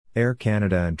Air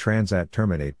Canada and Transat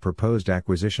terminate proposed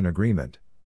acquisition agreement.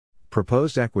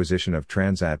 Proposed acquisition of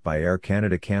Transat by Air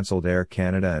Canada cancelled. Air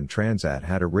Canada and Transat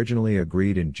had originally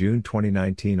agreed in June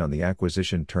 2019 on the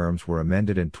acquisition. Terms were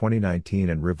amended in 2019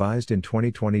 and revised in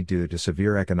 2020 due to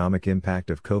severe economic impact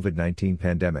of COVID-19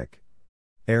 pandemic.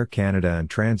 Air Canada and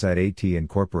Transat AT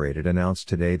Incorporated announced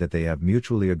today that they have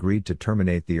mutually agreed to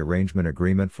terminate the arrangement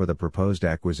agreement for the proposed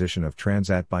acquisition of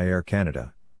Transat by Air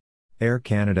Canada. Air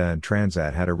Canada and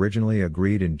Transat had originally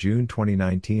agreed in June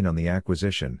 2019 on the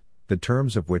acquisition, the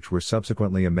terms of which were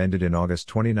subsequently amended in August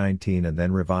 2019 and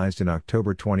then revised in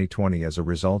October 2020 as a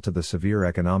result of the severe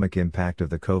economic impact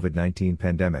of the COVID-19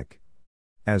 pandemic.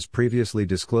 As previously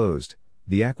disclosed,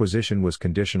 the acquisition was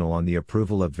conditional on the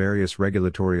approval of various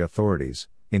regulatory authorities,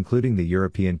 including the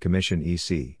European Commission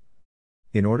 (EC).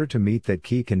 In order to meet that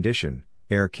key condition,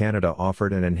 Air Canada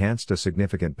offered and enhanced a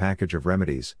significant package of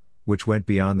remedies, which went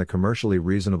beyond the commercially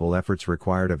reasonable efforts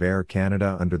required of Air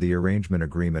Canada under the arrangement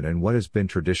agreement and what has been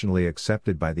traditionally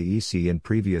accepted by the EC in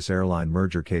previous airline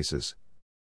merger cases.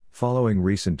 Following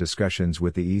recent discussions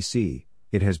with the EC,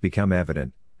 it has become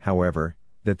evident, however,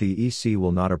 that the EC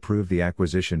will not approve the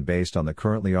acquisition based on the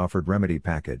currently offered remedy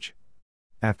package.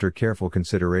 After careful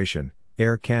consideration,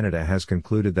 Air Canada has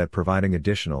concluded that providing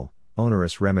additional,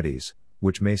 onerous remedies,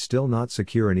 which may still not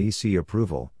secure an EC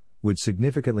approval, would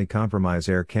significantly compromise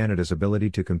Air Canada's ability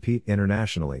to compete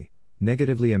internationally,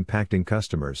 negatively impacting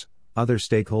customers, other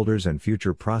stakeholders and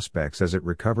future prospects as it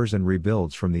recovers and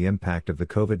rebuilds from the impact of the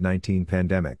COVID-19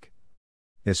 pandemic.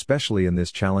 Especially in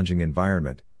this challenging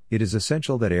environment, it is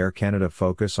essential that Air Canada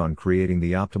focus on creating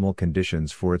the optimal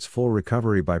conditions for its full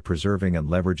recovery by preserving and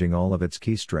leveraging all of its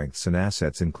key strengths and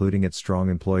assets, including its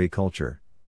strong employee culture.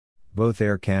 Both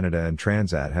Air Canada and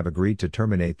Transat have agreed to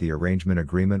terminate the arrangement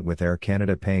agreement, with Air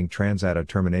Canada paying Transat a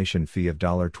termination fee of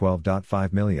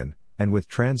 $12.5 million, and with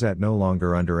Transat no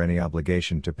longer under any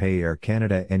obligation to pay Air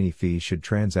Canada any fee should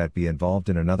Transat be involved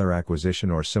in another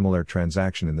acquisition or similar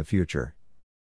transaction in the future.